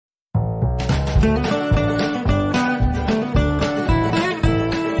You guys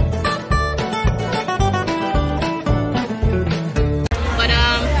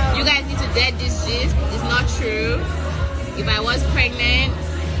need to dead this gist. It's not true. If I was pregnant,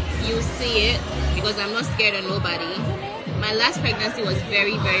 you see it, because I'm not scared of nobody. My last pregnancy was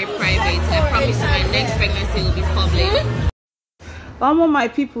very, very private. I promise you my next pregnancy will be public. My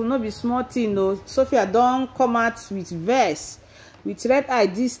people, no be small thing though. Sophia don't come out with verse with red eye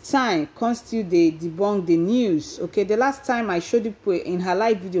this time. Come still they debunk the news. Okay, the last time I showed you in her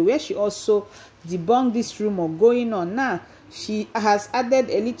live video where she also debunked this rumor going on. Now she has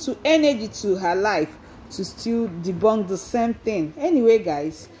added a little energy to her life to still debunk the same thing. Anyway,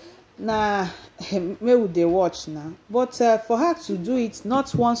 guys, now where would they watch now? But for her to do it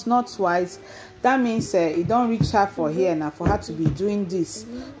not once, not twice, that means it don't reach her for here now for her to be doing this.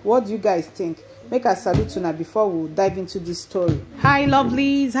 What do you guys think? Make a salute to her before we dive into this story. Hi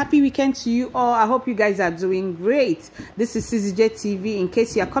lovelies, happy weekend to you all. I hope you guys are doing great. This is CZJ TV. In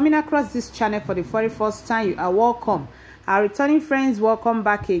case you are coming across this channel for the very first time, you are welcome. Our returning friends, welcome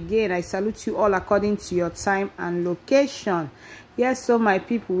back again. I salute you all according to your time and location. Yes, so my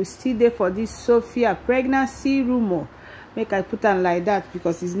people, we still there for this Sophia pregnancy rumor. Make I put on like that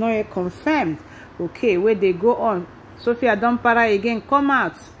because it's not yet confirmed. Okay, where they go on. Sophia don't para again, come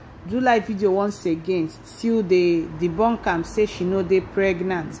out. Do live video once again. Still they debunk and say she know they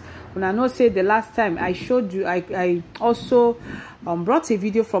pregnant. When I know say the last time I showed you, I also brought a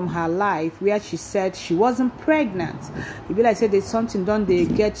video from her life where she said she wasn't pregnant. It be like said there's something done they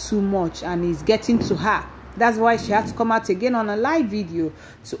get too much and it's getting to her. That's why she had to come out again on a live video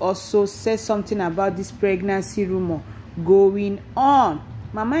to also say something about this pregnancy rumor going on.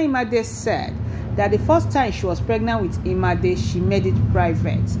 Mama Imade said that the first time she was pregnant with Imade, she made it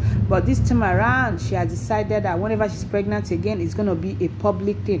private. But this time around, she has decided that whenever she's pregnant again, it's going to be a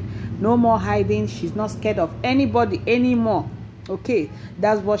public thing. No more hiding. She's not scared of anybody anymore. Okay,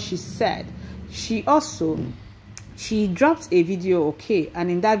 that's what she said. She dropped a video, okay,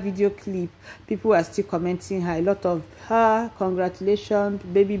 and in that video clip, people are still commenting her a lot of congratulations,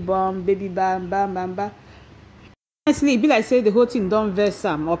 baby bomb, baby bam, bam, bam, bam. Honestly, it be like say the whole thing don't verse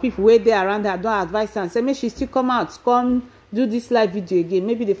am, or people wait there around her don't advise her and say, make she still come out, come do this live video again.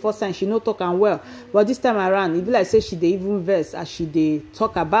 Maybe the first time she no talk and well, but this time around, it be like say she dey even verse as she dey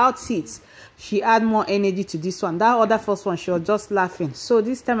talk about it. She add more energy to this one. That other first one, she was just laughing. So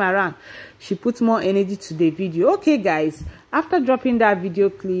this time around, she put more energy to the video. Okay, guys, after dropping that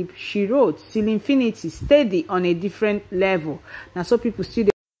video clip, she wrote, "Till infinity, steady on a different level." Now, so people still,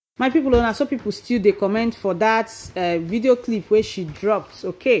 my people, now so people still they comment for that video clip where she dropped.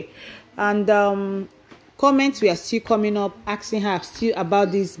 Okay, and comments were still coming up asking her still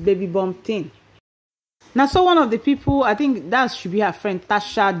about this baby bump thing. Now, so one of the people, I think that should be her friend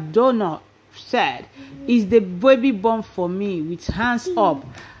Tasha Dono, said, "Is the baby bump for me with hands up?"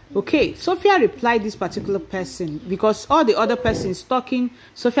 Okay, Sophia replied this particular person because all the other persons talking,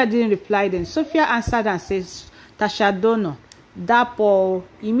 Sophia didn't reply them. Sophia answered and says, "Tasha Dono, Dapo,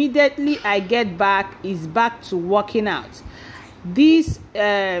 immediately I get back is back to working out. These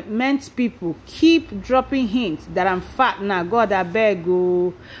meant people keep dropping hints that I'm fat now. God, I beg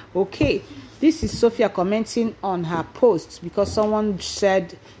you." Okay, this is Sophia commenting on her post because someone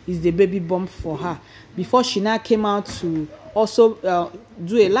said is the baby bump for her before she now came out to also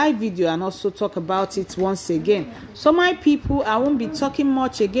do a live video and also talk about it once again. So my people, I won't be talking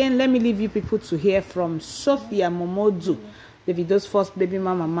much again. Let me leave you people to hear from Sophia Momodu Davido'S first baby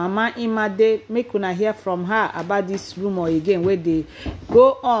mama, Mama Imade. Make una hear from her about this rumor again where they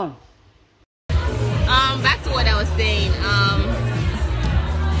go on. Back to what I was saying.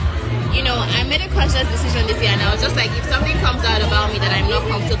 You know, I made a conscious decision this year, and I was just like, if something comes out about me that I'm not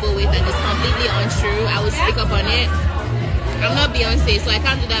comfortable with and is completely untrue, I will speak up on it. I'm not Beyonce, so I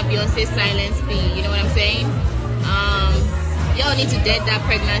can't do that Beyonce silence thing. You know what I'm saying? Y'all need to dead that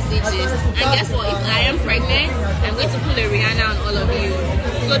pregnancy gist. And guess what? If I am pregnant, I'm going to pull a Rihanna on all of you.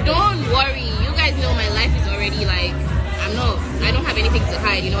 So don't worry. You guys know my life is already like, I don't have anything to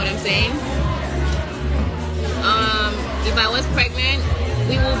hide. You know what I'm saying? If I was pregnant,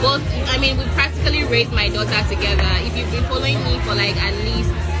 we will both, we practically raised my daughter together. If you've been following me for like at least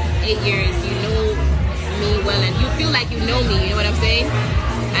 8 years, you know me well and you feel like you know me, you know what I'm saying?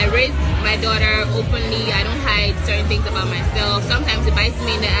 I raised my daughter openly. I don't hide certain things about myself. Sometimes it bites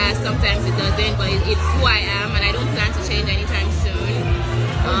me in the ass, sometimes it doesn't, but it's who I am and I don't plan to change anytime soon.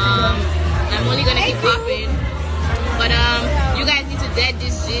 I'm only gonna keep popping. But you guys need to dead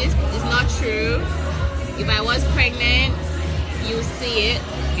this gist. It's not true. If I was pregnant, you see it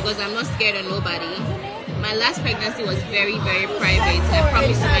because I'm not scared of nobody. my last pregnancy was very, very private. I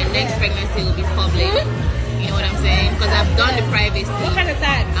promise you my next pregnancy will be public. You know what I'm saying? Because I've done the privacy. What kind of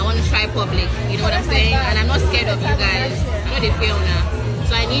time? I want to try public. You know what I'm saying? And I'm not scared of you guys. I know they feel now.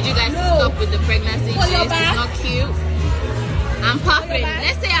 So I need you guys to stop with the pregnancy gist. It's not cute. I'm popping.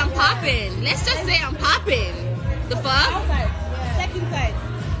 Let's say I'm popping. Let's just say I'm popping. The fuck? Outside. Check inside.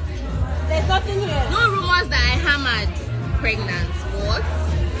 There's nothing here. No rumors that I hammered pregnant. What?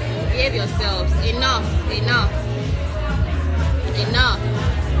 Behave yourselves. Enough. Enough. Enough.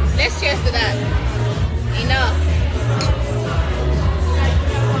 Let's cheers to that. Enough.